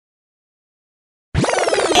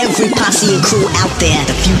every posse and crew out there.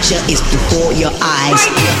 The future is before your eyes.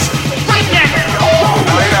 Right now.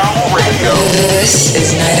 Night Owl Radio. This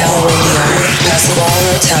is Night Owl Radio. Pasquale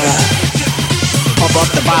Rotella. Pump up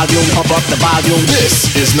the volume, pump up the volume. This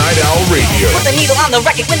is Night Owl Radio. Put the needle on the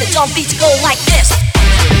record when the drum beats go like this.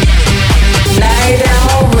 Night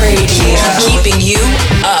Owl Radio. Keeping you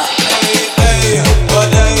up.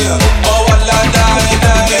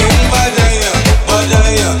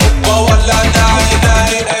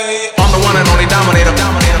 I'm the one and only dominator.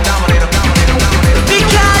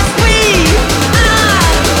 Because we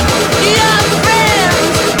are your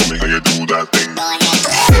friends.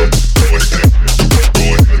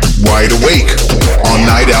 Wide Awake on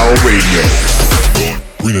Night Owl Radio.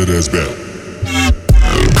 Bring that ass back.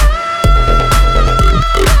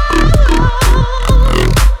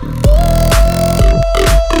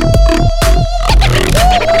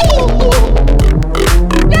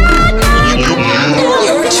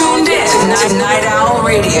 Night Owl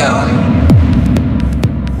Radio.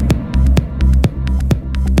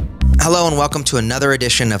 Hello and welcome to another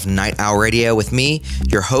edition of Night Owl Radio with me,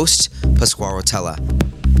 your host, Pasquale Rotella.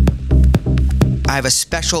 I have a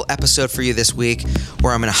special episode for you this week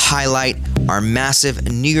where I'm going to highlight our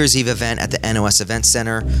massive New Year's Eve event at the NOS Event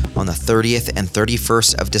Center on the 30th and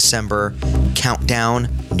 31st of December, Countdown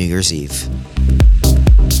New Year's Eve.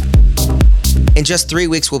 In just 3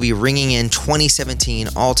 weeks, we'll be ringing in 2017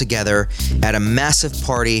 all together at a massive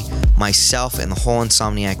party myself and the whole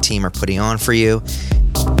Insomniac team are putting on for you.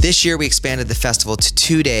 This year, we expanded the festival to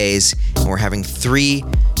 2 days, and we're having 3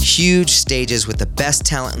 huge stages with the best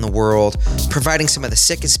talent in the world, providing some of the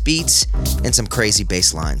sickest beats and some crazy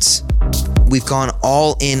bass lines. We've gone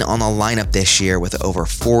all in on the lineup this year with over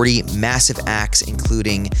 40 massive acts,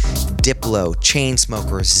 including Diplo,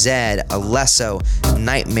 Chainsmokers, Zedd, Alesso,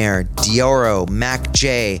 Nightmare, Dioro, Mac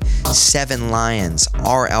J, Seven Lions,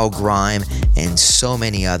 R.L. Grime, and so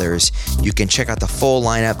many others. You can check out the full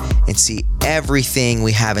lineup and see everything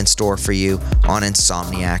we have in store for you on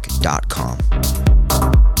Insomniac.com.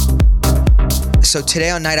 So today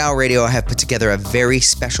on Night Owl Radio, I have put together a very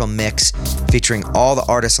special mix featuring all the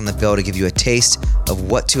artists on the bill to give you a taste of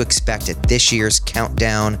what to expect at this year's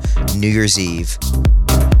Countdown New Year's Eve.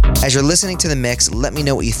 As you're listening to the mix, let me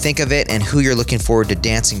know what you think of it and who you're looking forward to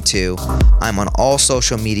dancing to. I'm on all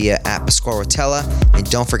social media at Pasquale Rotella, and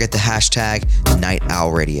don't forget the hashtag Night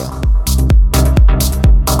Owl Radio.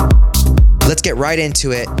 Let's get right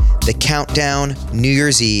into it, the Countdown New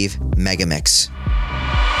Year's Eve Mega Mix.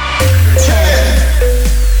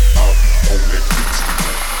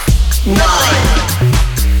 9, 8,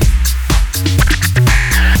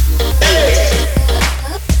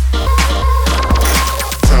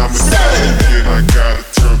 time is ticking, I gotta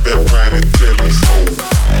turn that round until it's over.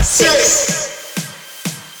 6,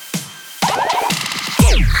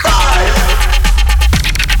 5,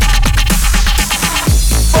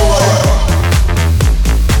 4,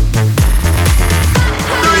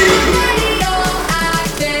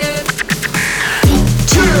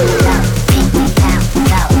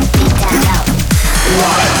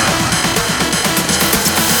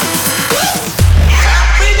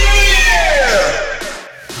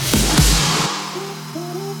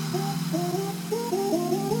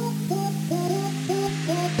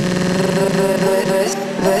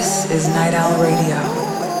 This is Night Owl Radio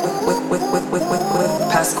with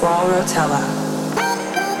Pasquale Rotella.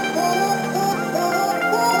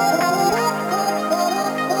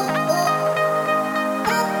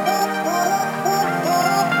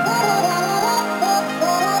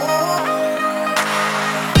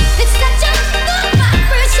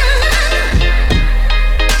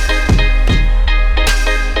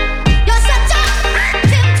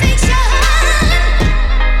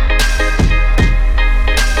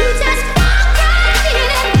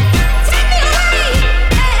 Take me away,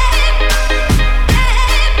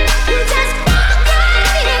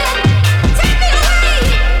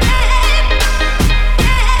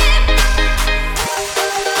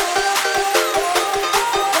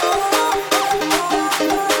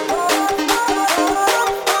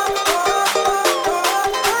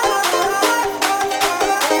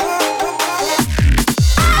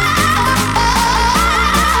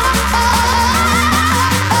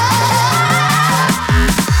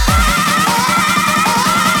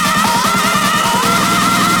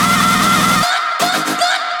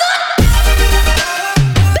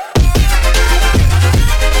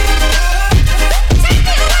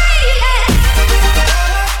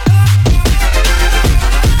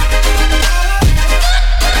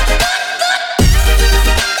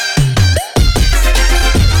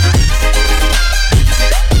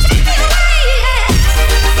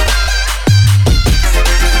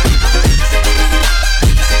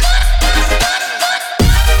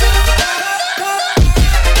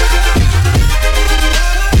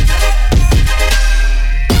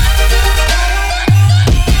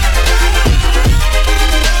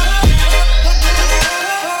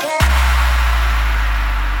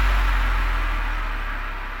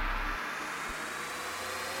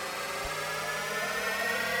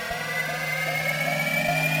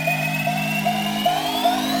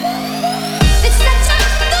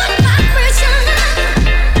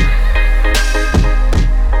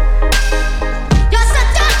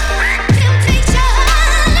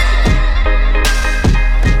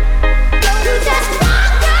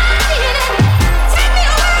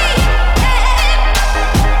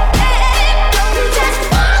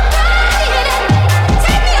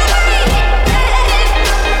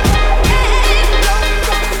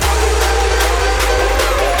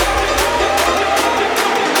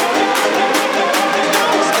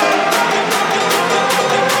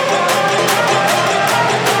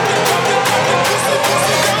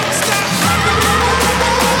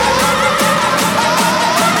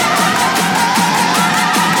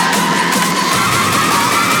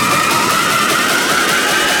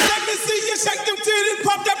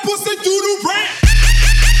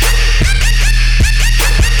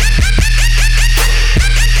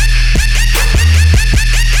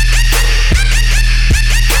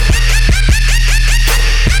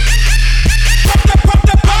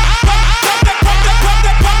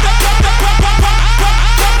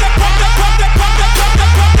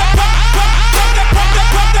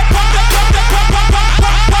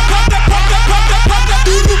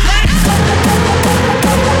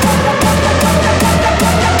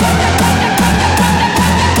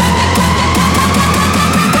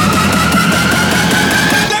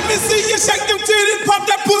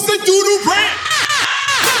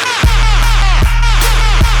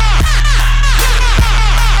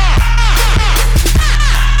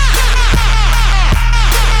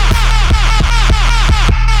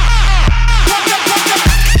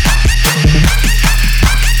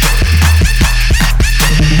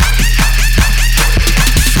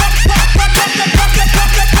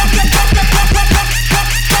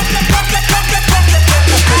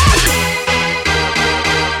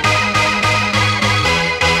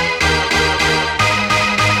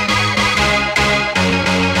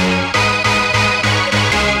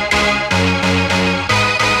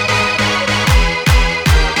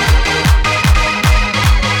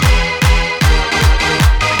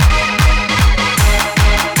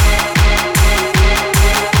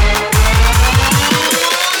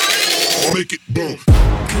 make it bump.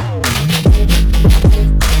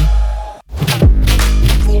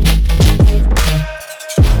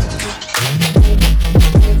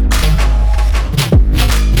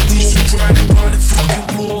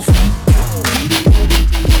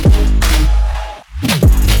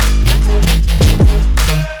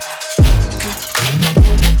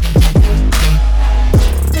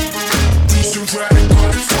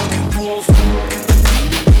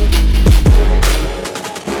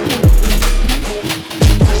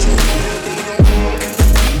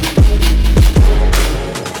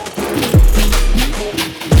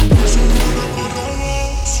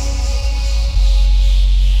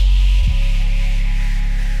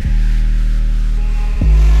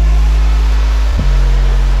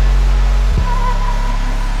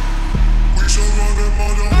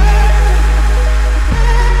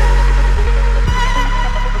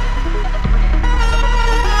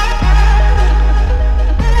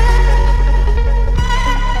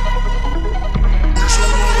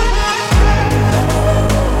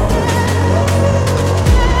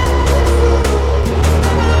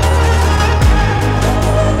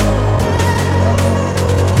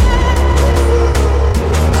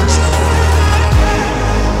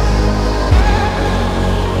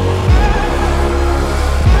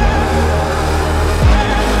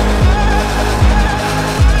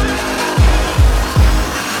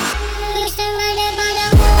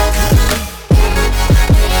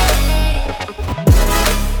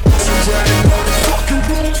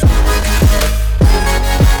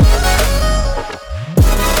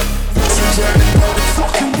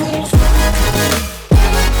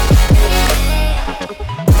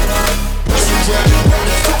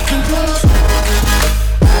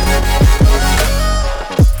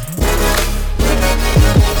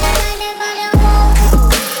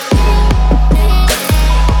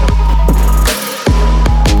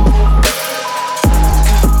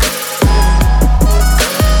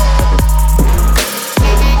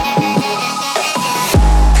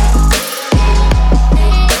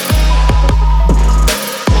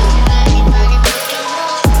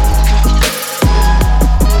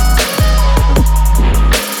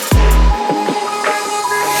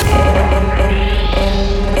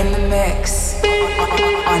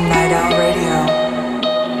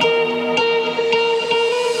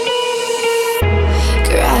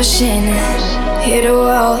 Hit a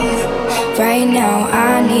wall. Right now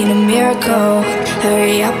I need a miracle.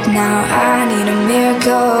 Hurry up now, I need a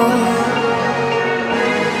miracle.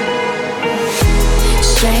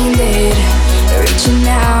 Stranded, reaching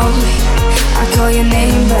out. I call your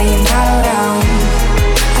name but you're not around.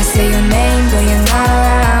 I say your name but you're not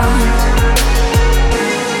around.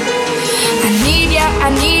 I need ya, I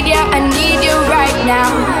need ya, I need you right now.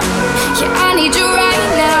 Yeah, I need you right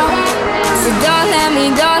now. So don't let me,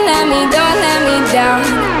 don't let me, don't let me down.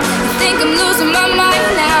 I think I'm losing my mind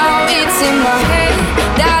now. It's in my head,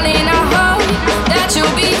 darling, I hope that you'll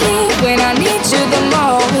be here when I need you the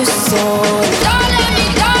most. So don't let me,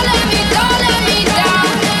 don't let me, don't let me down.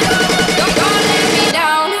 Don't let me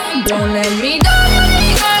down. Don't let me down.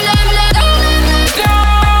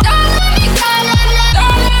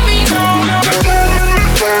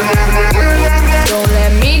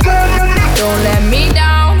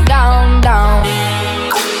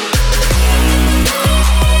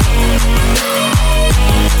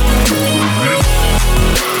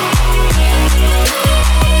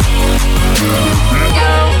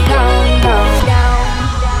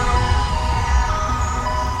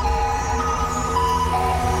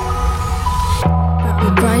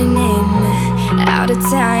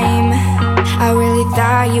 Time. I really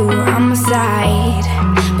thought you were on my side,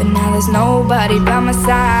 but now there's nobody by my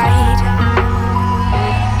side.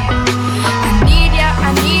 I need ya,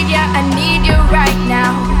 I need ya, I need you right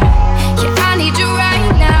now. Yeah, I need you right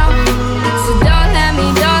now. So don't let me,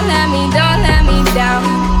 don't let me, don't let me down.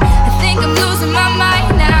 I think I'm losing my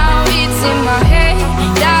mind now. It's in my head,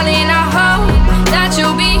 darling, I hope that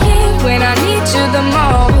you'll be here when I need you the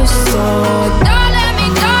most. So don't let me,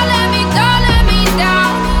 don't let me, don't let me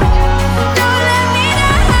down. Don't let me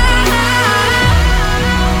down.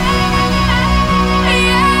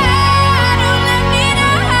 Yeah.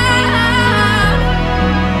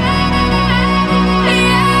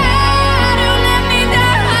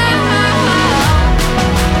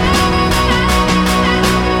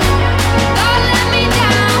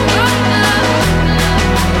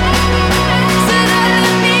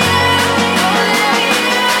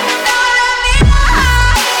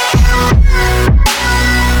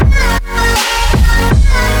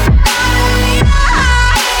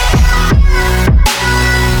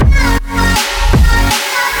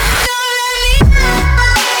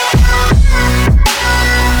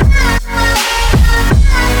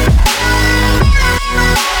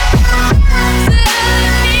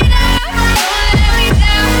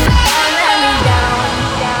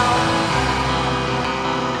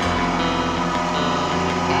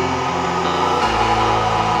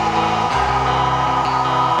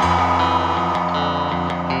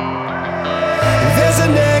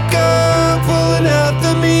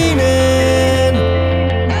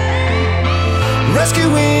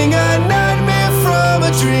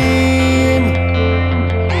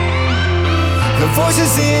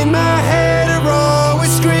 voices in my head are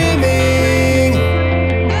always screaming,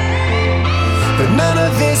 but none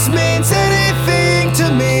of this means anything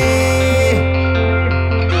to me.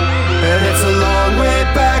 And it's a long way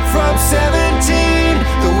back from 17.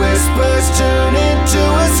 The whispers turn into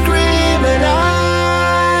a scream, and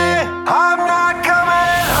I'm not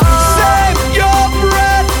coming home. Save your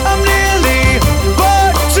breath, I'm nearly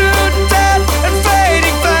bored to death and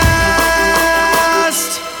fading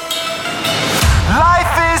fast.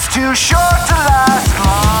 Life is too short to last long.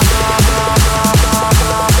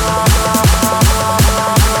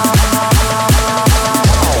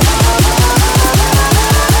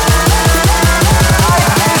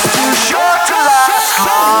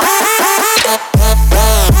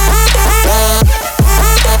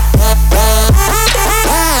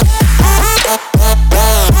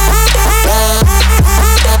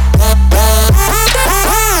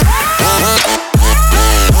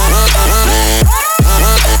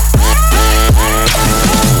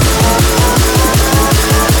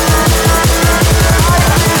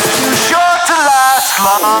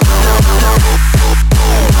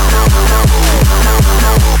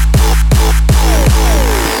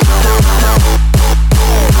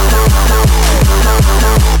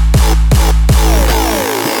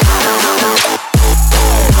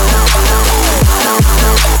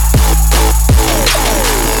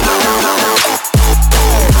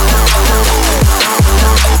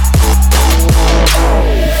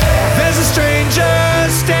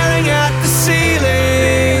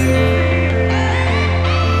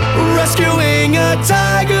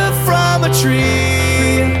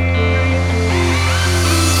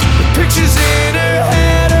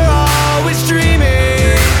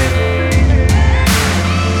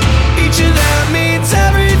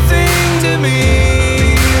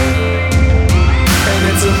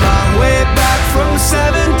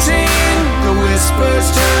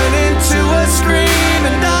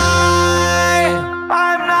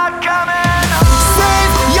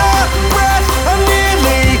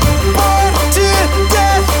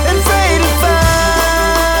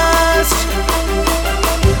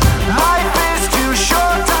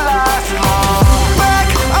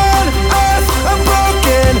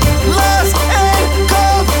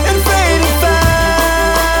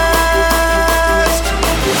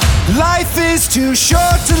 Too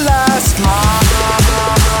short to last long.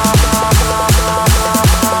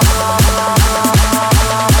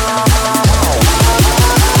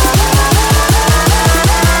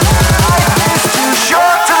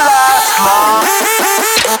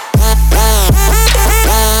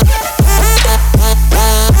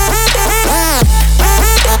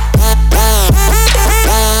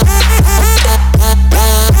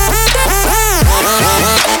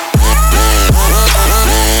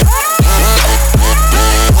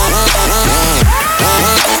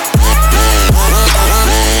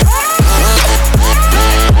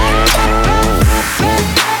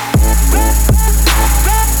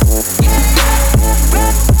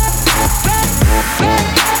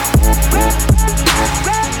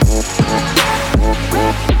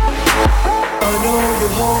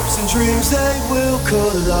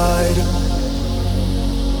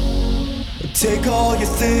 Take all your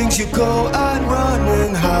things, you go and run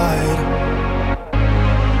and hide.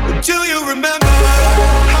 Do you remember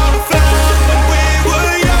how it felt when we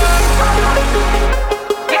were young?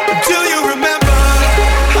 Do you remember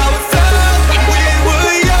how it felt when we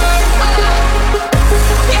were young?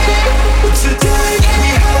 Today we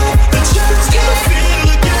have the chance to feel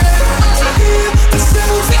again, to hear the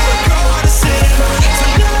sounds that we're gonna sing, to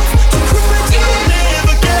laugh, to cry, to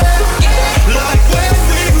live again, like when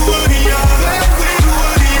we were young.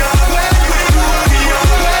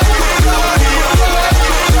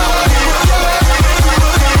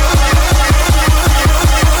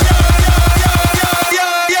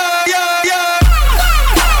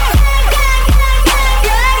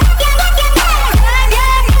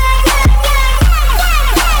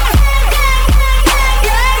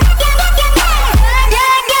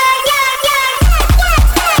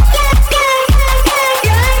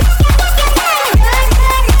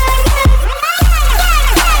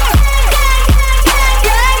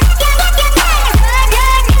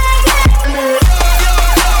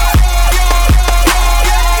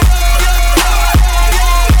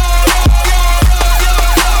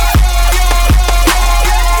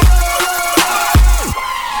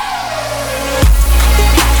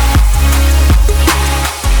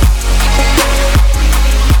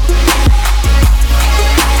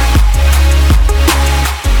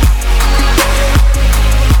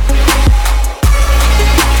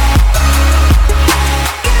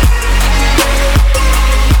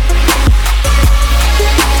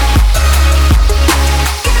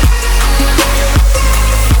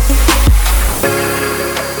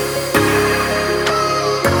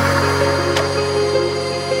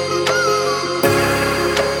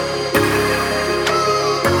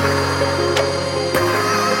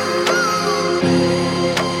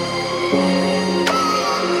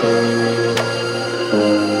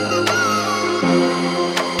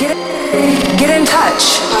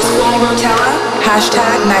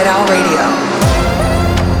 Hashtag Night Owl Radio.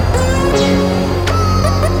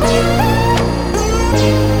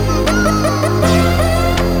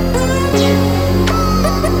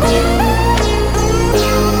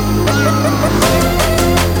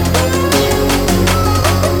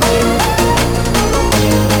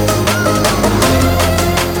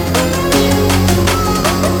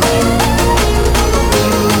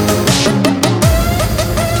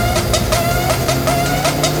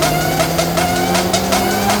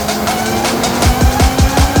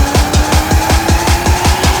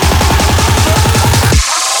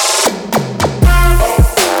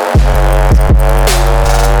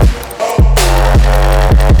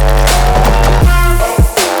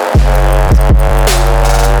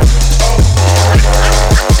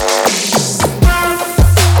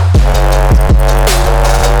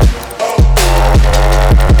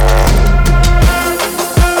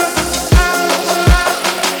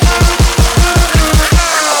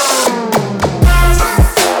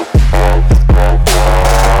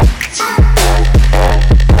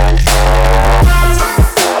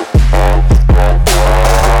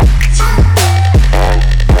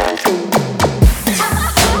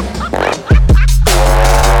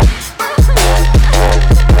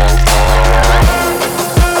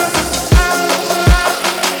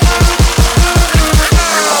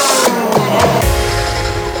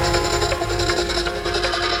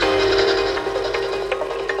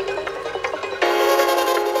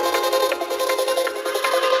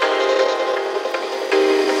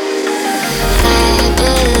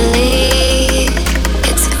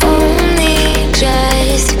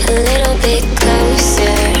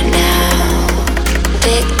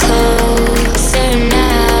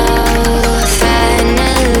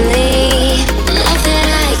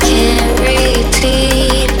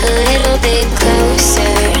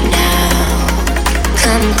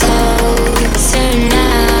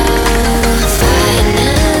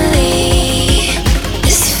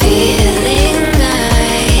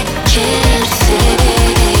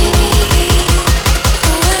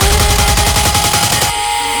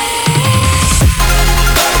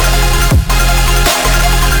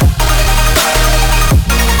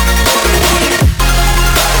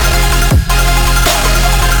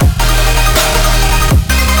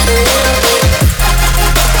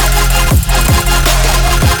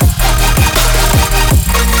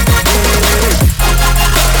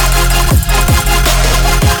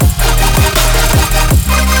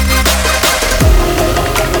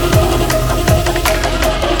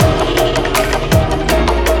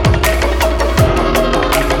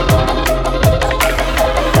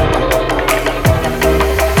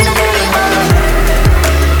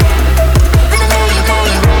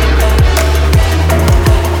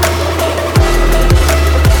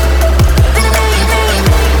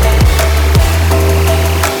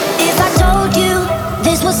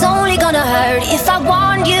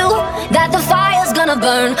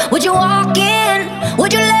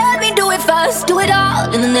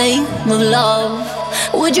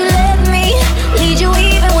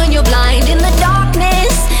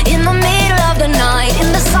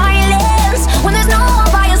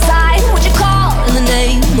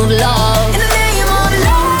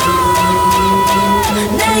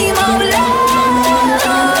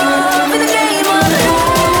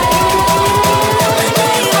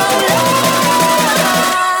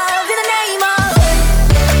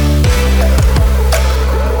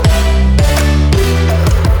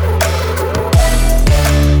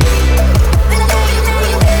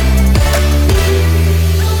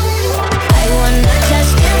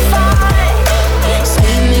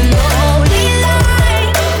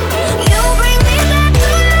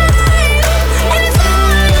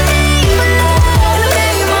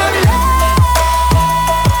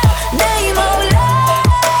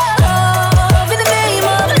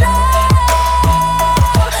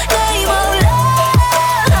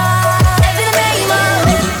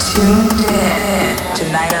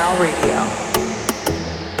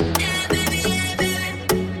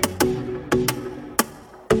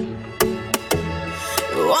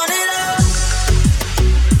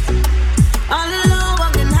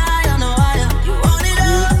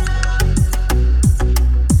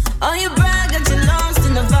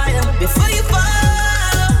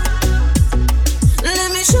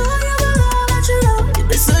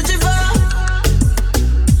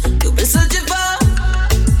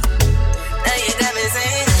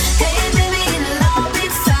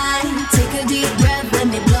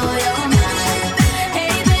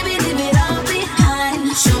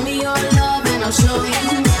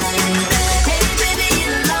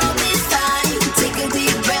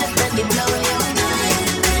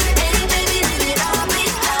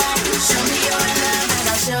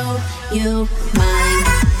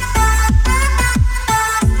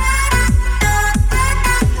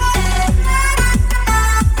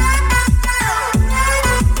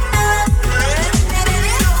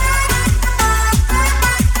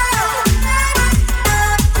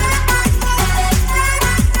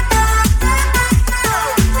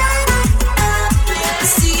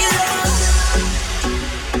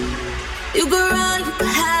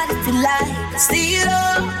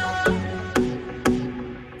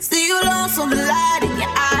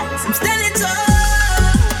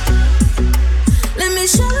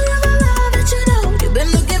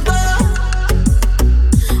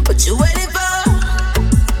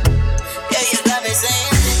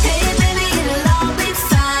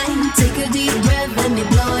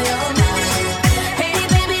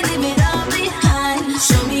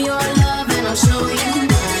 me your love and I'll show you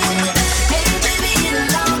mine. Hey baby,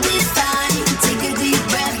 it'll all be fine. Take a deep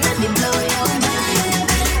breath, let me blow your mind.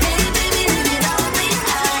 Hey baby, let it all be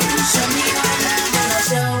mine. Show me your love and I'll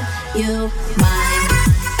show you mine.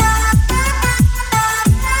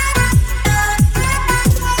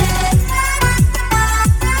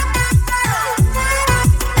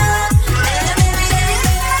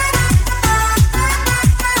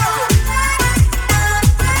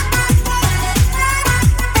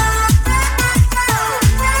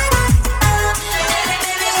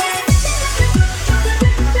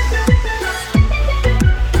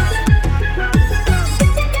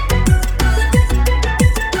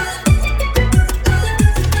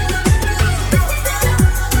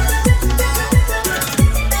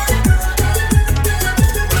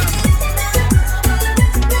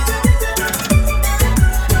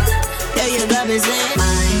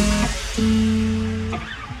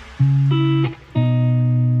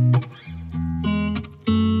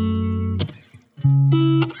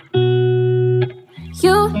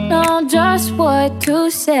 What to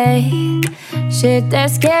say? Shit that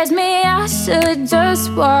scares me, I should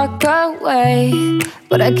just walk away.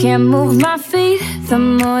 But I can't move my feet. The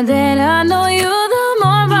more that I know you, the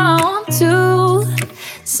more I want to.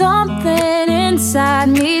 Something inside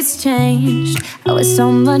me's changed. I was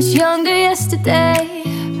so much younger yesterday.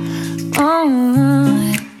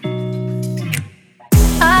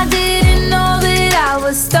 I didn't know that I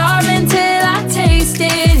was starving till I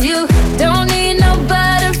tasted you. Don't need no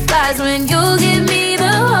butterflies when you give me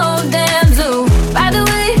the whole damn zoo. By the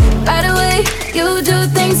way, you do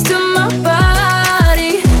things to my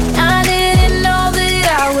body. I didn't know that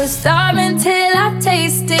I was starving till I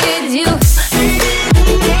tasted you.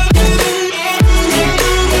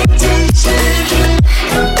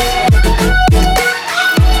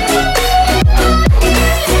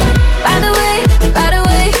 By the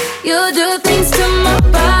way, you do things to my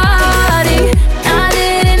body. I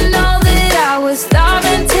didn't know that I was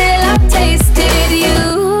starving till I tasted you.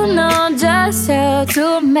 Know just how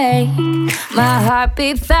to make my heart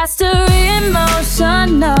beat faster.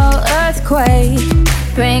 Emotional earthquake,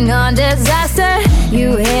 bring on disaster.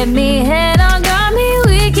 You hit me head on, got me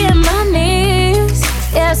weak in my knees.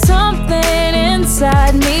 Yeah, something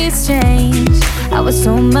inside me's changed. I was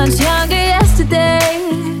so much younger yesterday.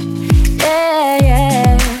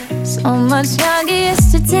 Yeah, so much younger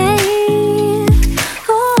yesterday.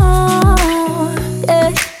 Oh,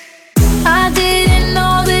 yeah. I didn't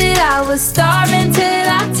know that I was starving till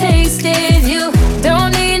I tasted you.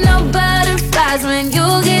 Don't need no butterflies when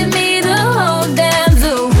you give me the whole damn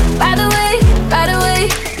zoo. By the way,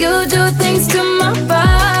 you do things to my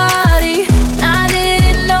body. I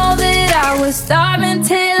didn't know that I was starving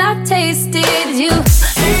till I tasted you.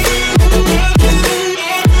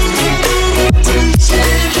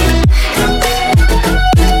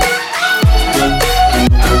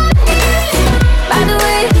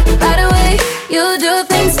 By the way, you do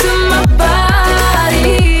things to my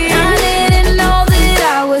body. I didn't know that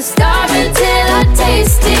I was starving till I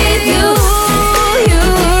tasted you.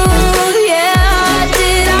 Yeah,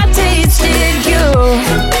 I tasted you.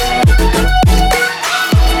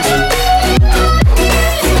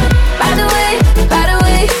 By the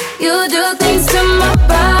way, you do things to my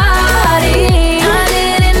body. I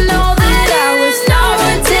didn't know that I was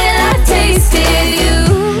starving till I tasted you.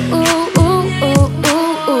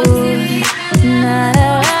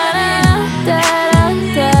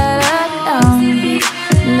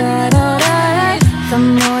 The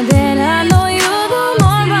more that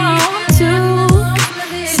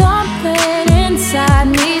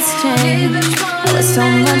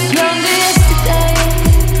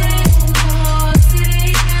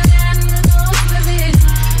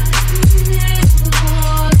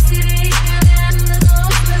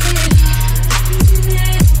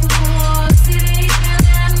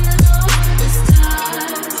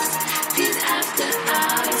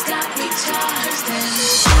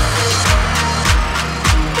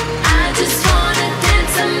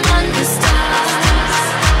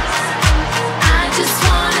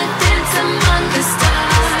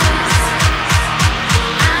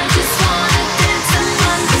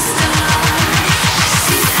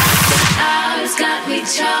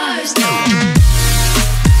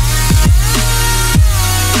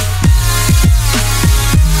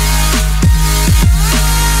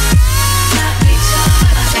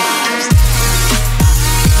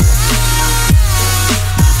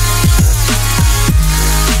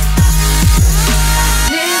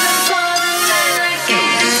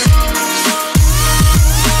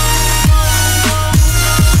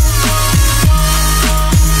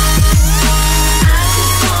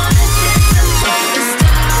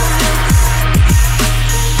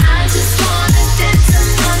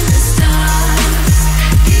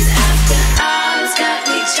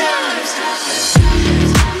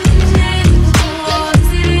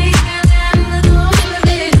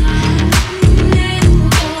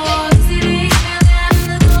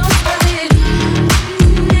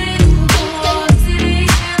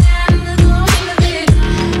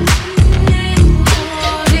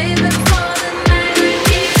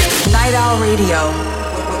Radio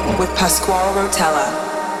with Pasquale Rotella.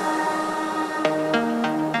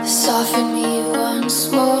 Soften me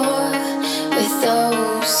once more with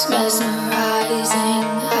those mesmerizing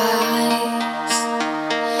eyes.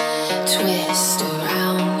 Twist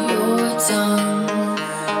around your tongue,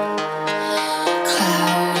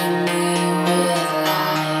 clouding me with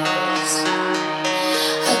lies.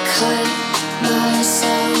 I cut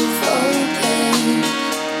myself open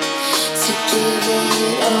to give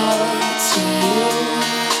it all to you.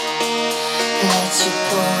 Let your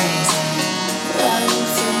poison run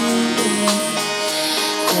through me,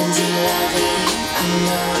 and you love it, I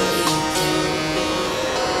know you do.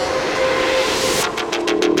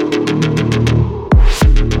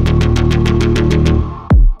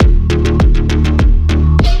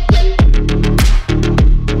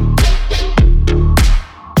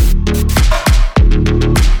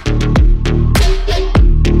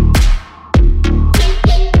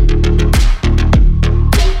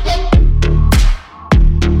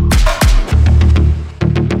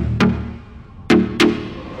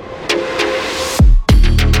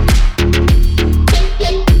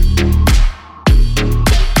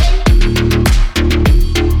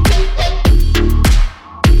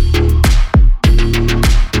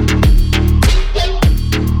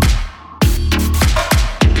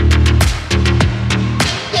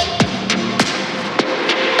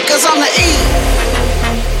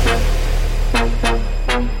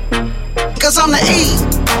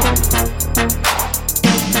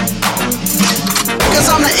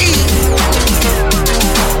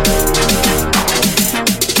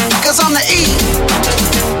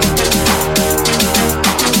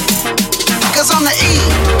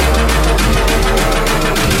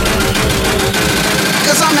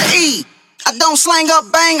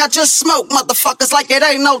 I just smoke motherfuckers like it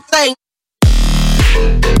ain't no thing.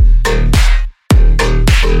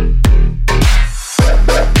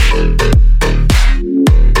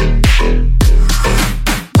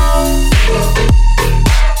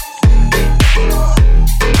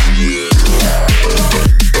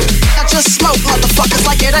 I just smoke motherfuckers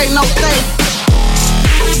like it ain't no thing.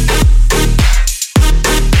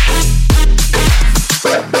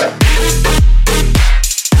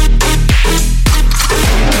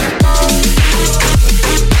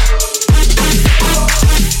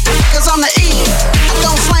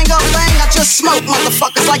 Smoke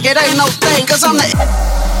motherfuckers like it ain't no thing, cause I'm the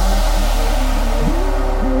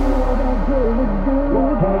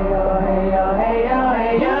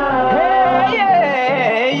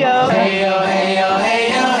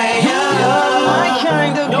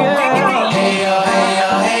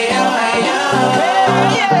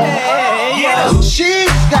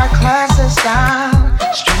She's got class and style,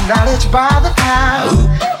 street knowledge by the pound.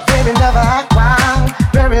 Baby never act wild,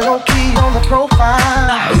 very low key on the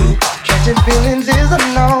profile. Catching feelings is a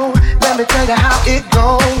no. Let me tell you how it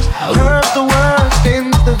goes. Curve the word,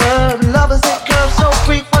 spins the verb. Lovers it curves so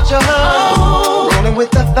freak what you heard. Rolling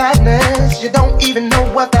with the fatness, you don't even know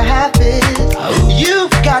what the half is.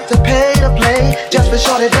 You've got to pay to play just for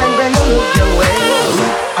shorty bang bang to look your way.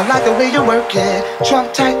 I like the way you work it,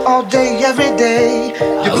 trump tight all day, every day.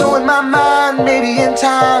 You're blowing my mind, maybe in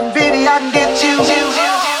time, baby I can get you.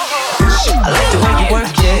 I like the way you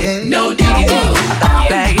work it, no diggity.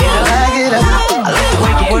 Bag it up. I like the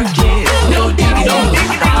way you work it, no diggity.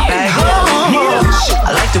 Bag it up.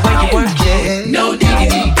 I like the way you work it, no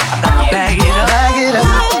diggity. Bag it up.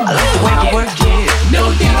 I like the way you work it, no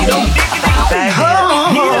diggity. Bag it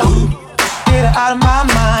up. Get her out of my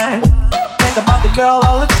mind. Think about the girl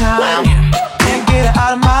all the time. Can't get her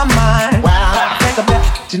out of my mind. Think about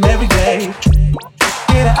each and every day.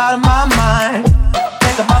 Get her out of my mind.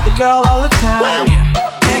 Think about the girl all the time.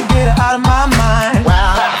 Can't get her out of my mind.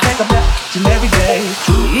 Think about each and every day.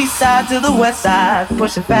 East side to the west side,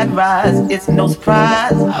 pushing fat rides, it's no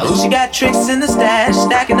surprise. She got tricks in the stash,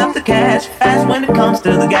 stacking up the cash, fast when it comes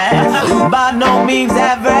to the gas. By no means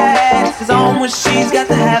average, it's on when she's got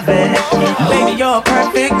to have it. Baby, you're a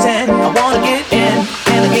perfect 10, I wanna get in,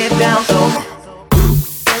 and I get down so.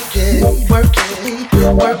 Work it, work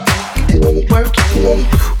it, work it.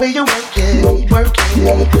 Where you work it, work it,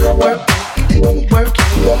 work it, work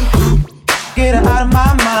it. Get her out of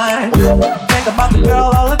my mind. Think about the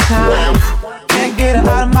girl all the time. Can't get her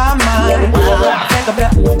out of my mind. Think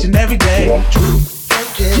about each and every day. Work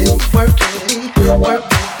it, work it, work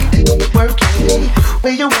it, work it.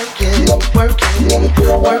 Where you work it, work it,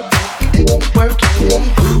 work it, work it.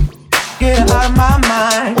 Get her out of my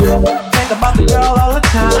mind. Think about the girl all the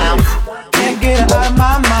time. Can't get her out of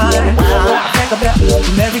my mind. Think about each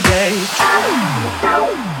and every day.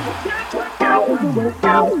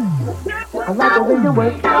 I like the way you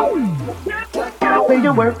work. way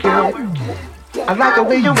you work it. I like the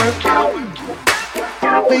way you work it.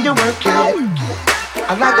 Way you work it.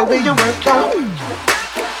 I like the way you work it.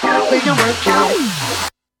 Way you work it.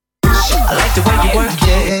 I like the way you work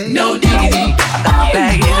it. No diggity.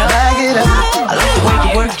 Bag it up. Bag it up. I like the way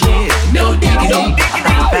you work it. No diggity.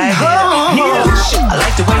 Bag it up. I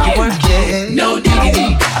like the way you work it. No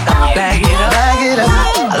diggity. Bag it up. Bag it up.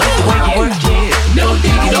 I like the way you work it. No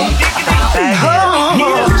diggity. Bag it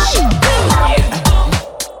up.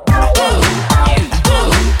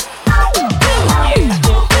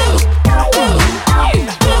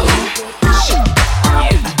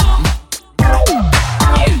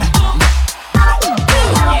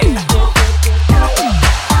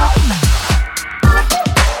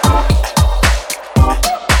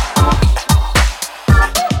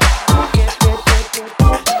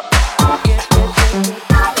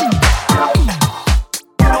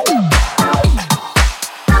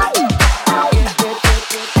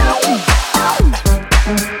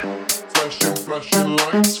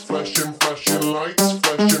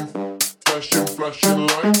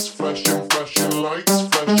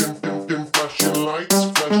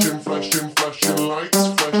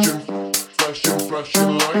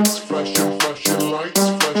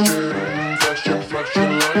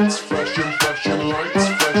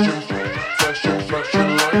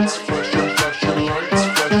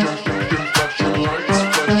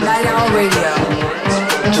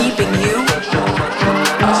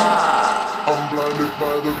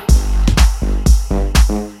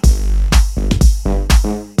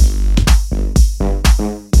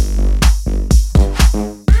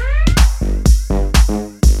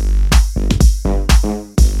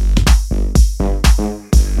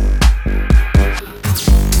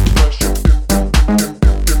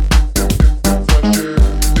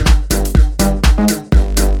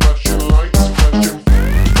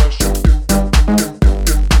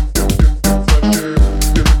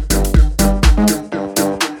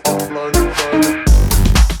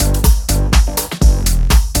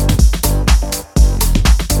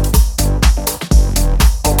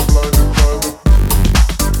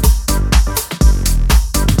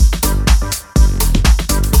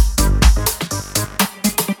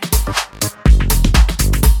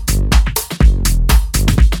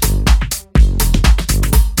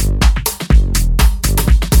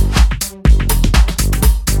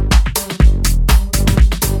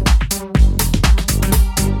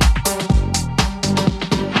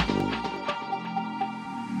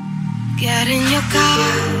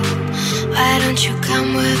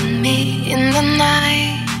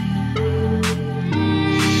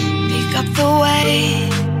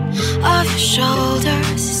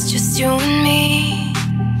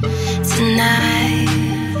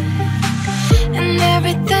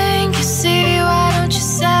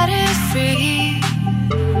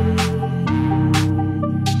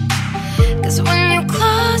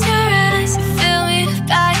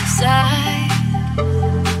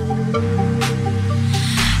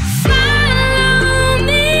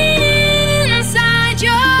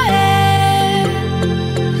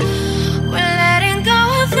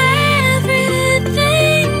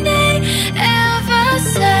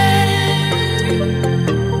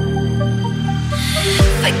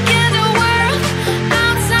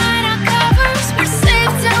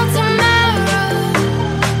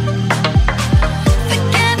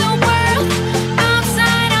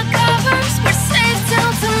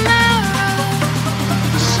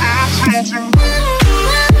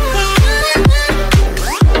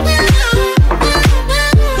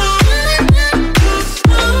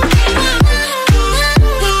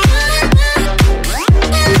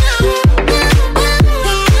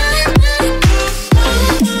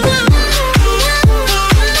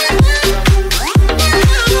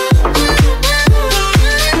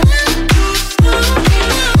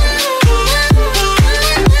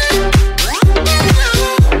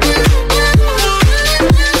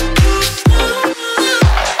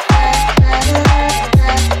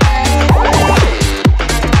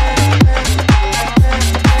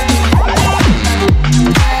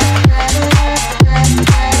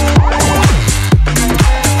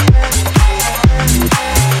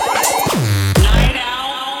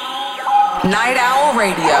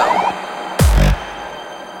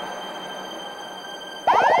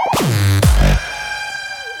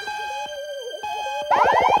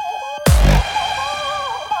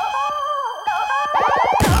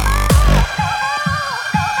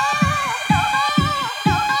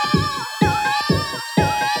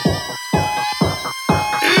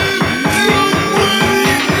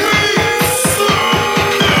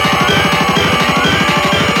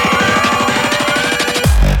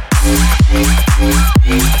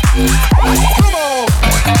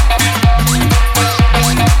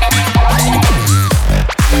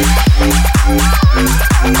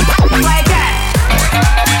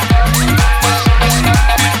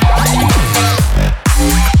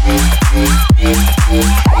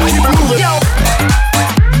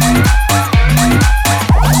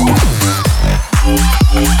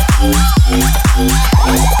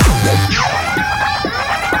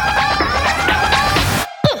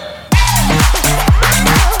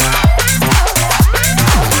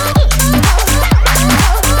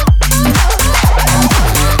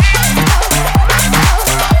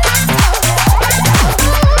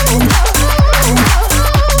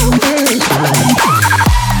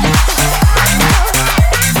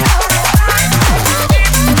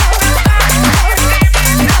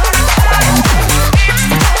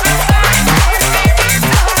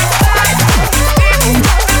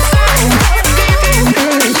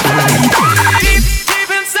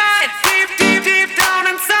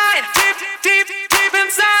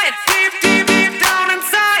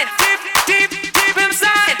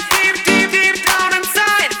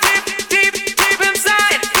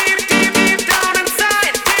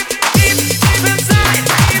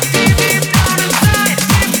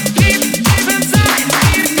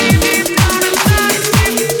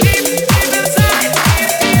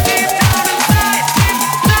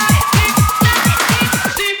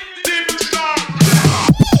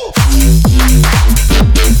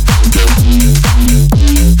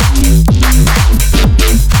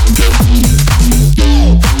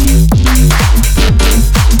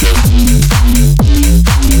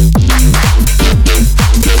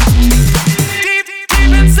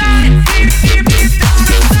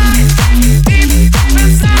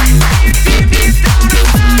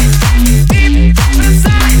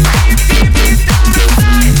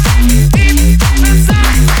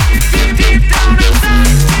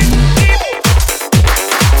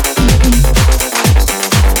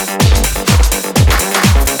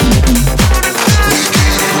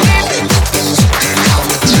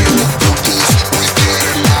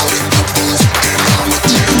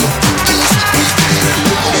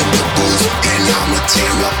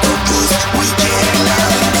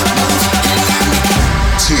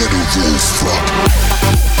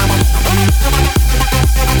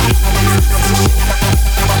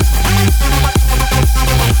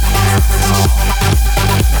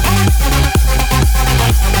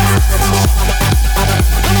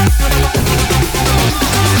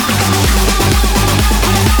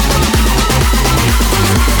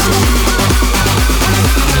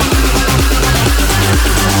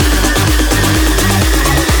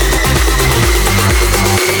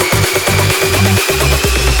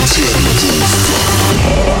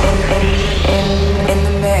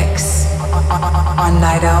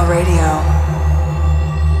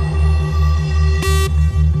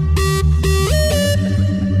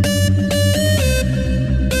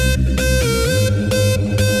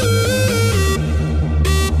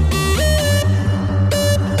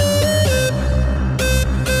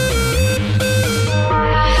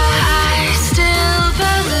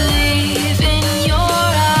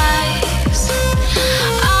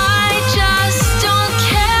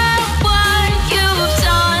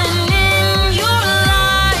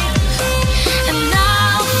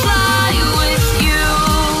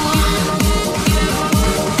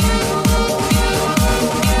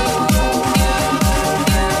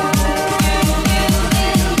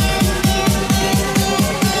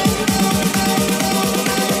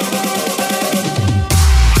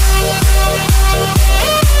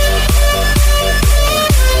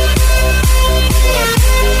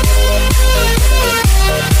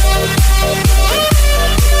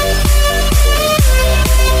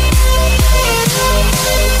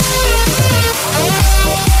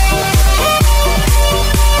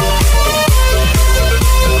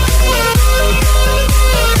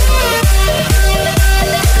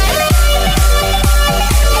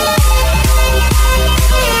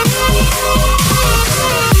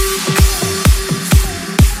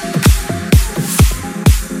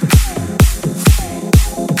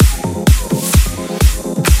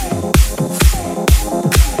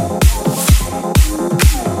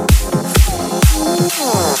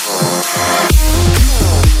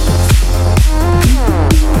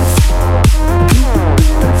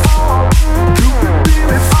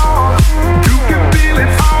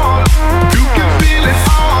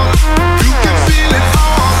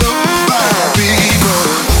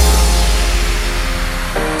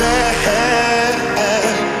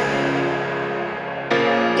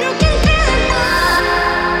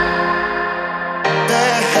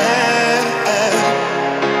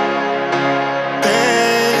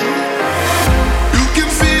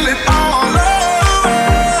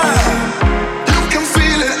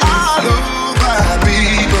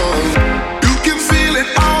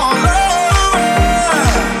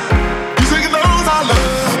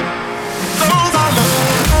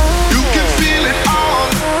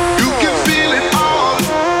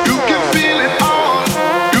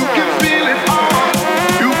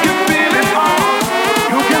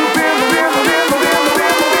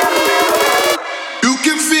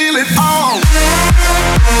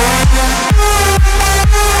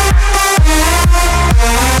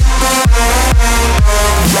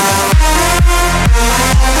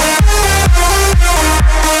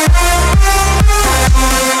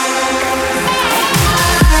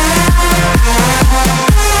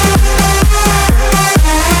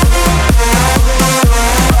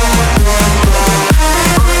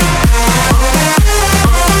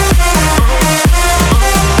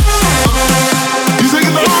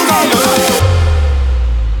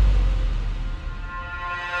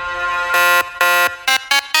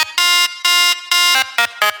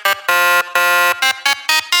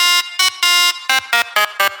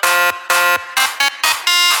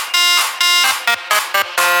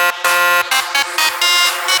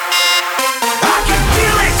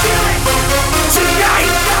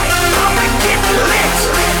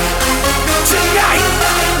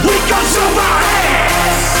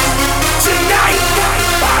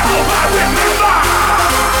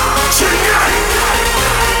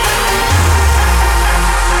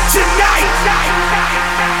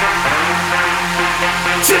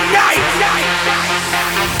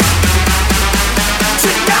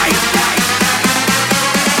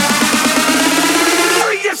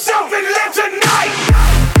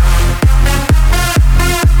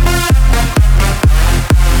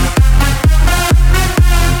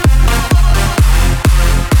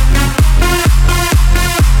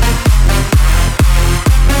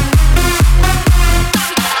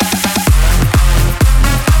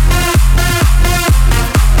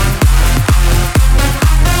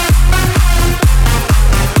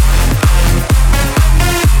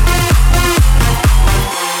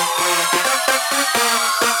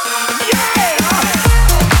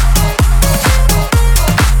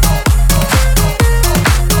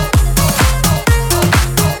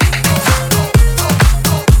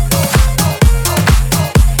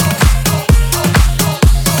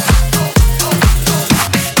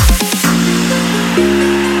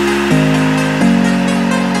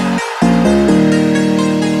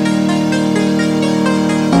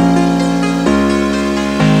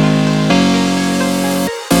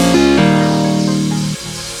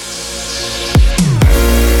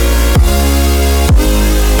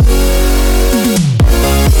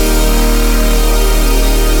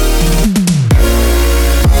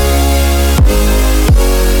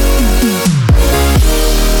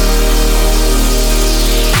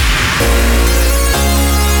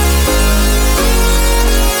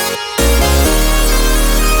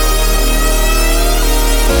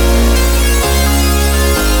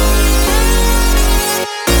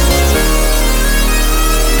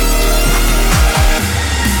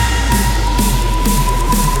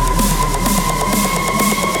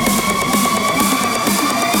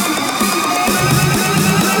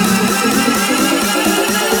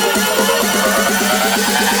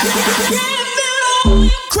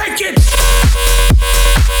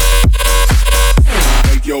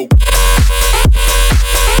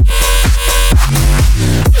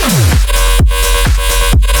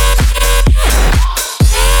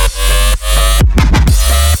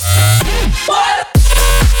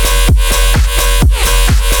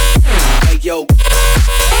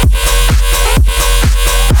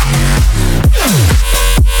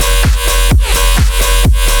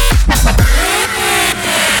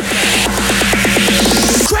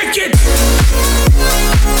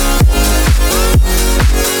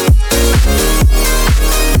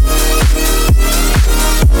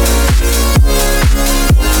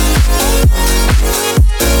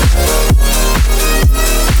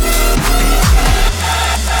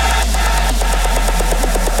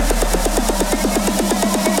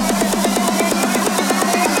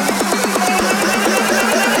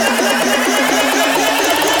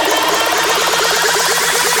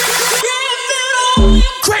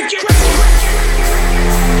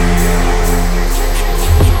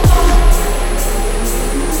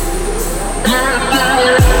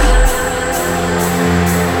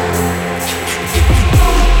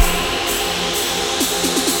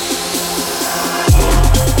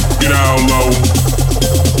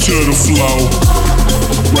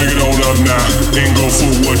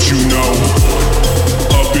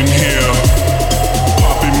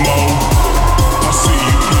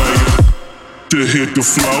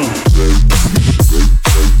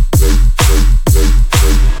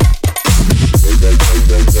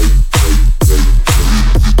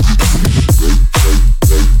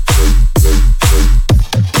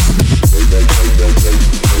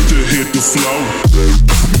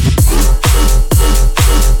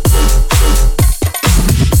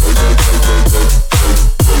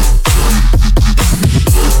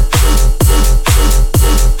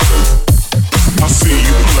 I see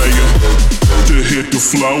you play.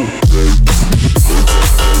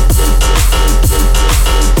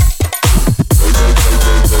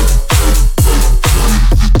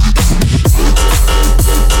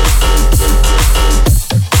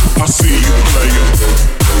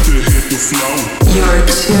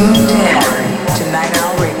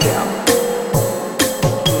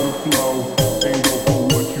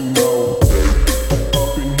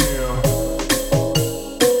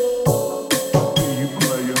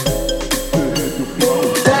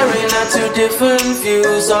 different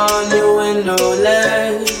views on your window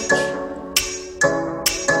ledge.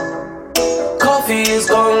 Coffee is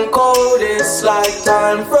gone cold, it's like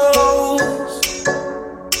time froze.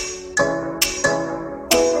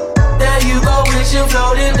 There you go, wishing,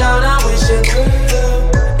 floating down, I wish it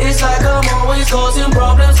could. It's like I'm always causing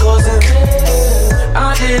problems, causing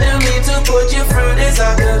I didn't mean to put you through this,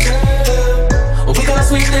 I could. We gotta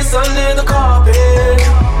sweep this under the carpet.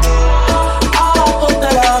 I hope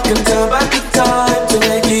that I can turn back the time to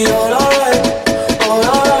make it all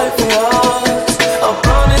alright for us. I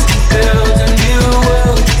promise to build a new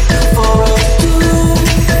world for us two,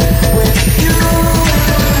 with you.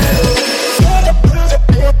 With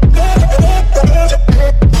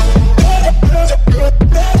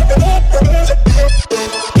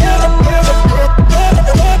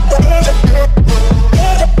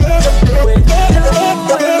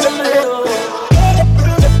you.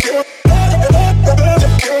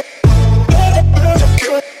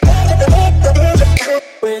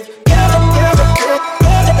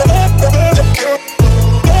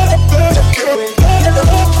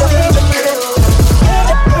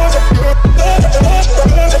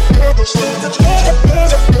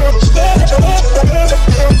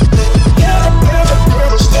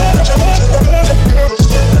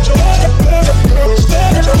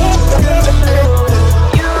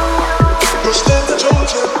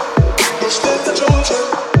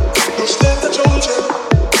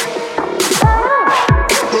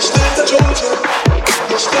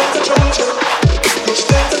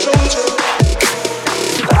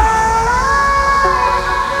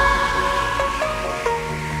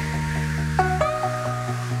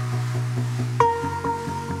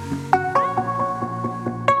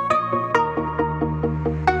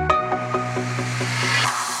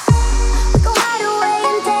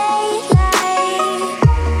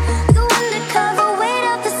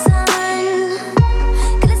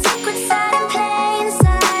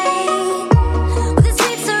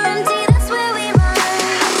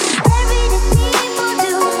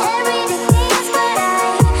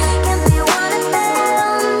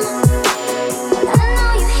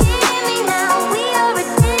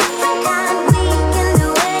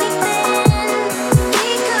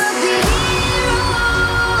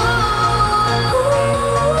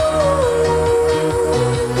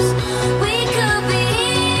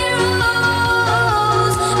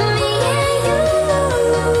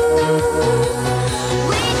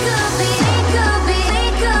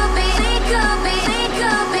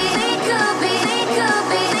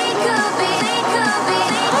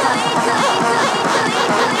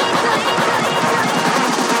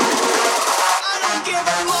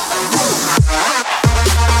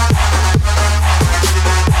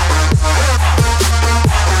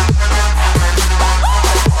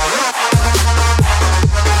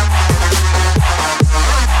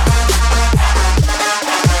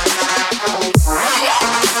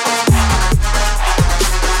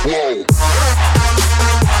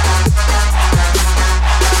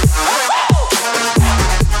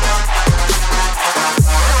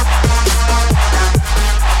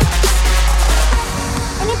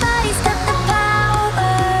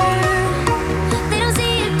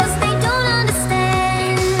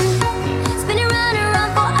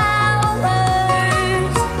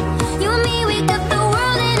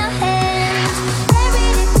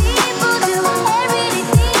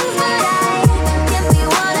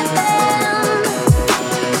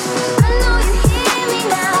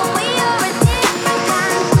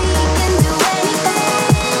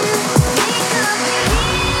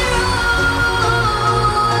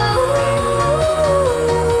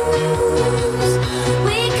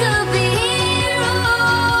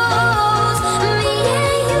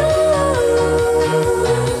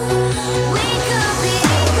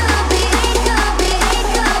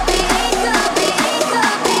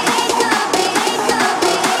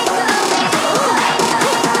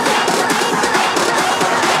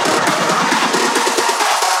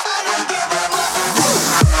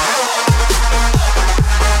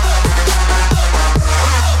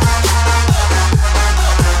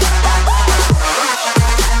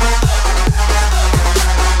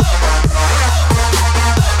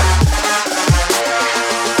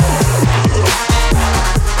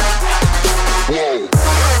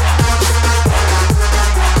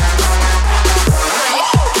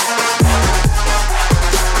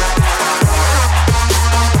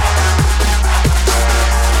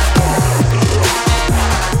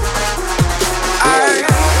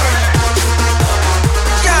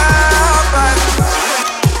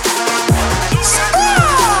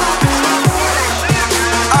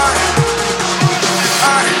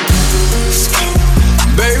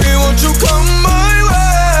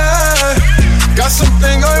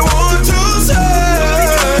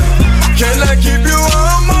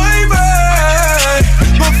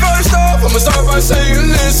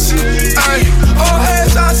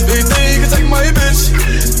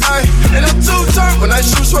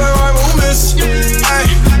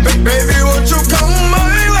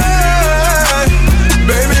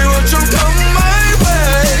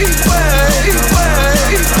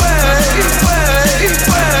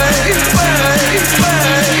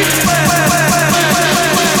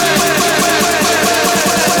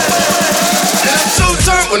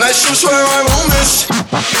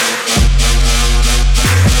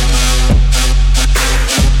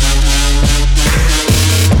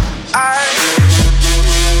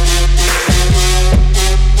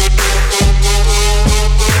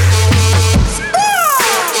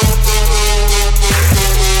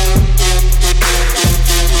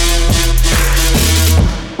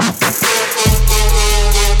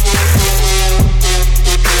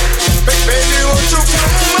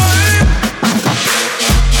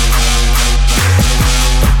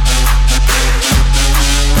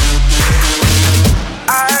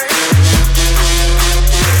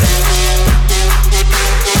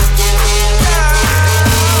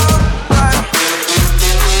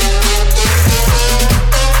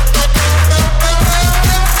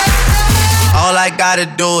 gotta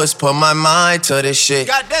do is put my mind to this shit.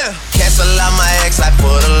 Goddamn. Cancel out my ex, I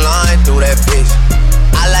put a line through that bitch.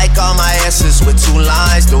 I like all my S's with 2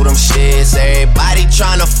 lines through them shits. Everybody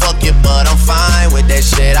tryna fuck you, but I'm fine with that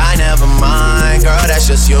shit. I never mind, girl, that's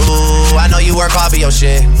just you. I know you work hard for your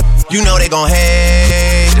shit. You know they gon'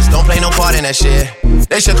 hate, just don't play no part in that shit.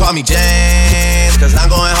 They should call me James, cause I'm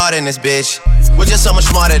going hard in this bitch. We're just so much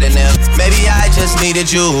smarter than them. Maybe I just needed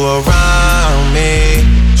you around me.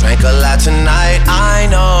 Drank a lot tonight, I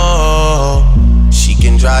know. She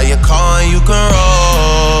can drive your car and you can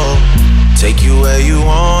roll. Take you where you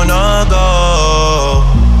wanna go.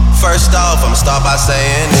 First off, I'ma start by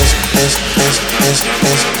saying this.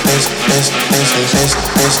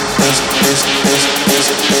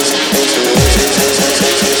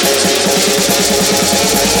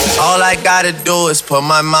 All I gotta do is put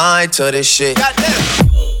my mind to this shit. Goddamn.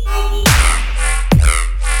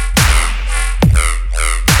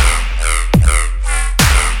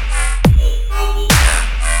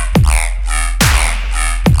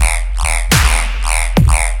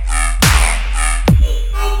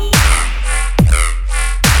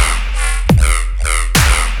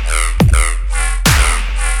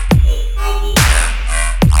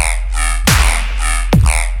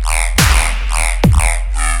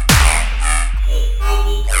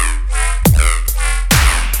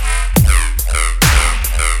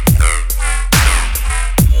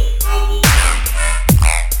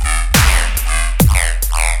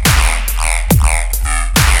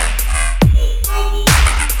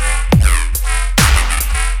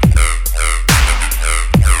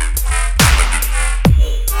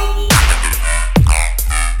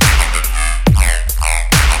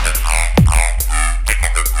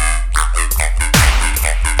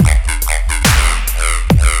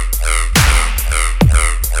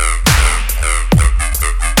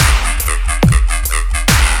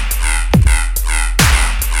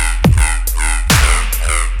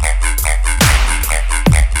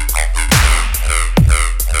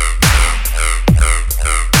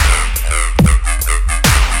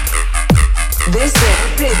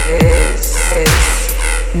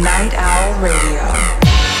 Night Owl Radio.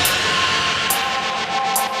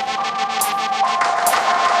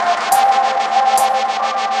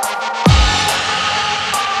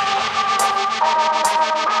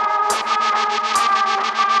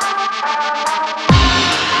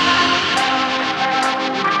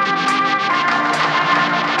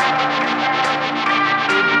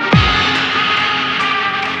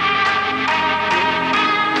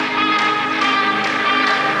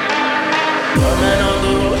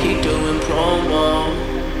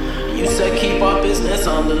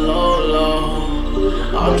 On the low,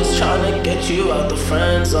 low, I'm just trying to get you out the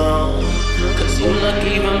friend zone. Cause you look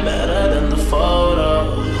even better than the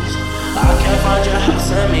photos. I can't find your house,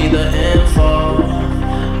 send me the info.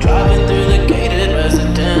 Driving through the gated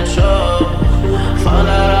residential. Found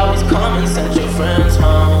out I was coming, sent your friends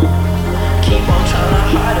home. Keep on trying to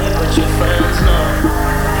hide it, but your friends know.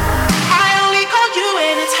 I only call you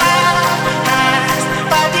when it's high,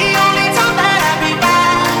 but the only time that I be by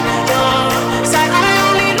your side.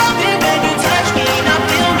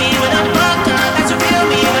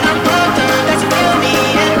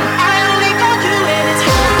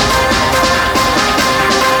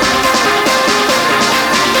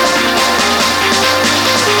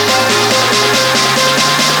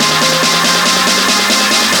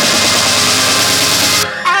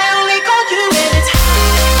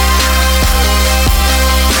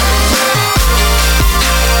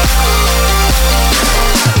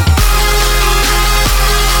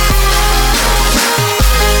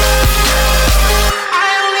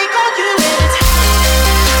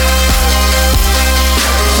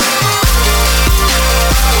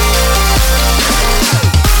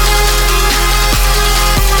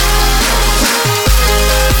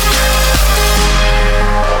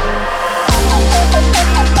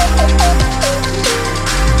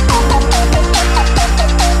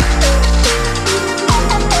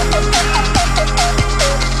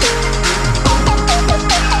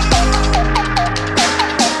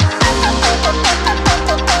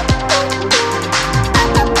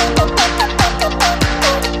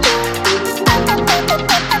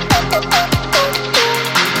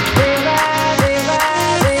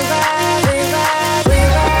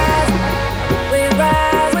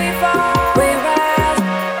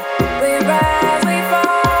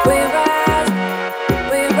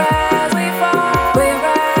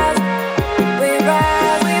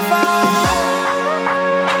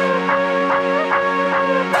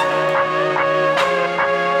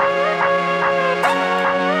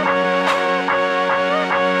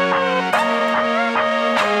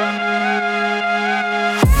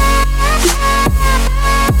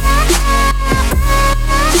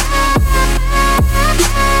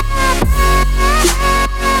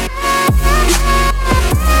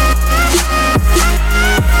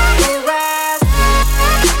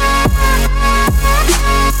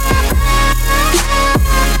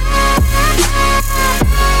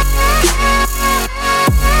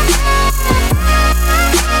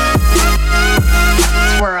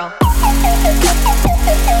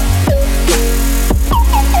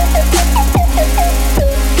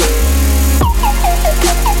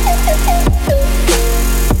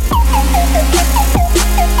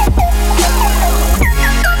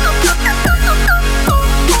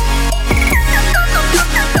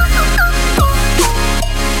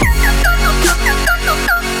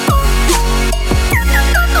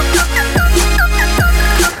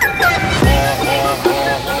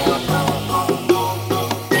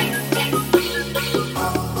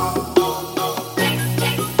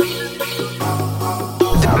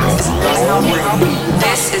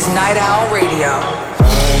 is Night Owl Radio.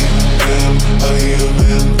 A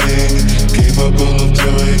human being capable of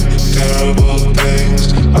doing terrible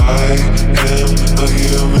things. I am a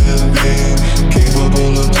human being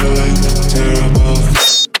capable of doing terrible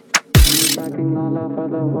things. Striking all over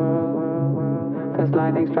the world. There's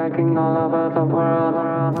lightning striking all over the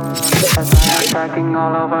world. There's lightning striking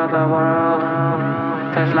all over the world.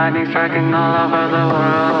 There's lightning striking all over the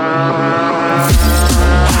world.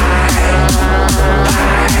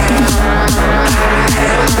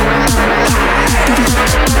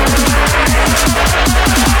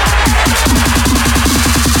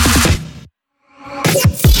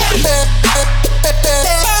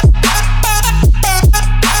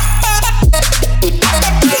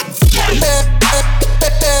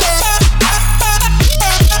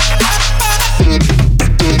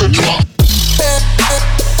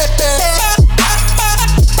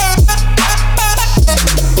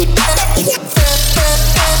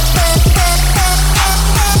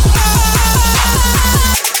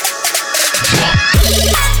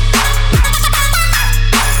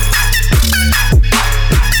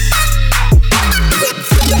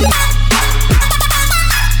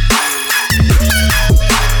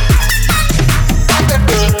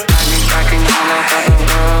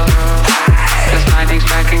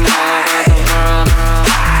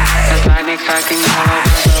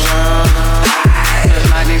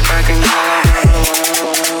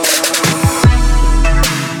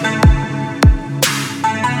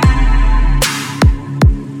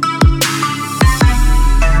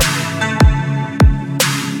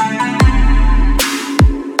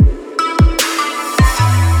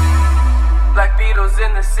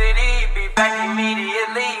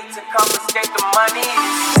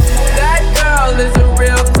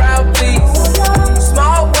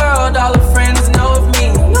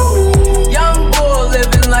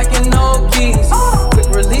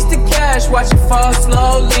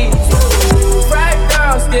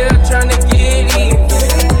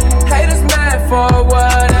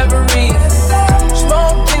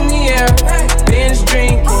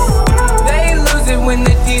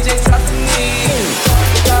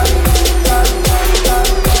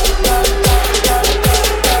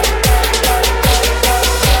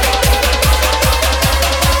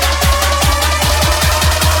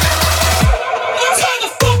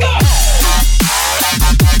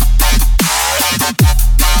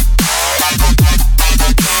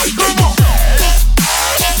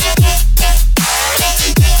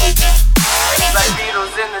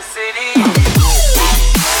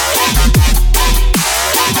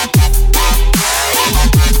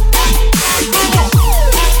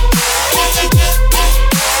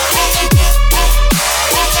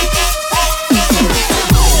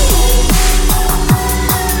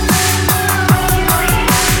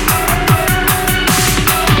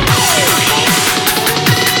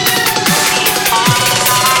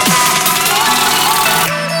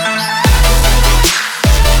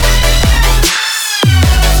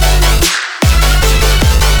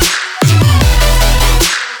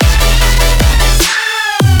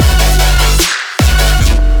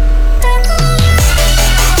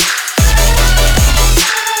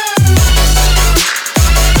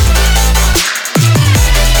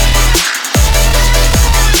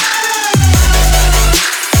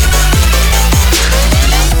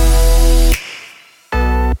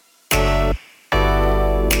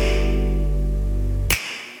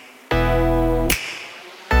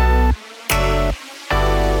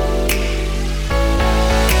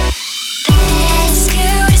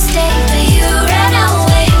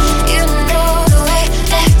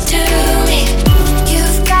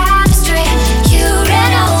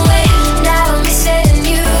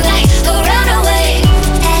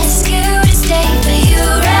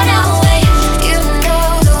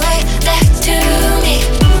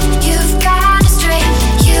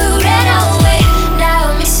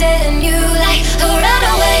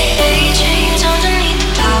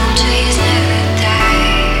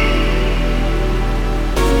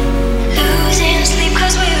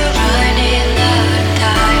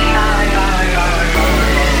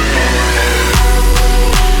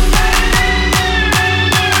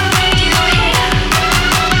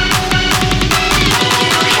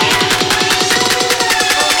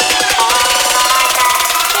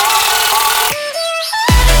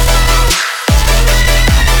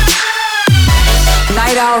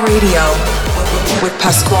 Radio with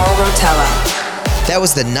Pasquale Rotella. That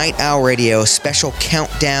was the Night Owl Radio special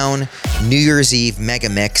countdown New Year's Eve mega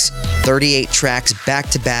mix. 38 tracks back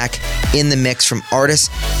to back in the mix from artists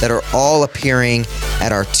that are all appearing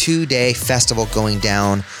at our 2-day festival going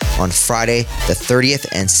down on Friday the 30th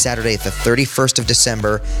and Saturday the 31st of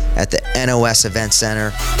December at the NOS Event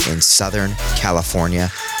Center in Southern California.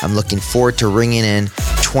 I'm looking forward to ringing in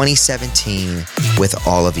 2017 with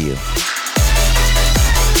all of you.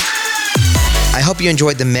 I hope you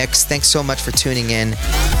enjoyed the mix. Thanks so much for tuning in.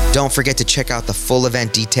 Don't forget to check out the full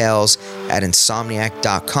event details at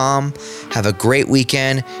insomniac.com. Have a great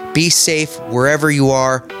weekend. Be safe wherever you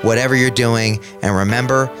are, whatever you're doing. And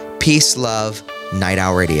remember, peace, love, Night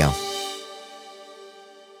Owl Radio.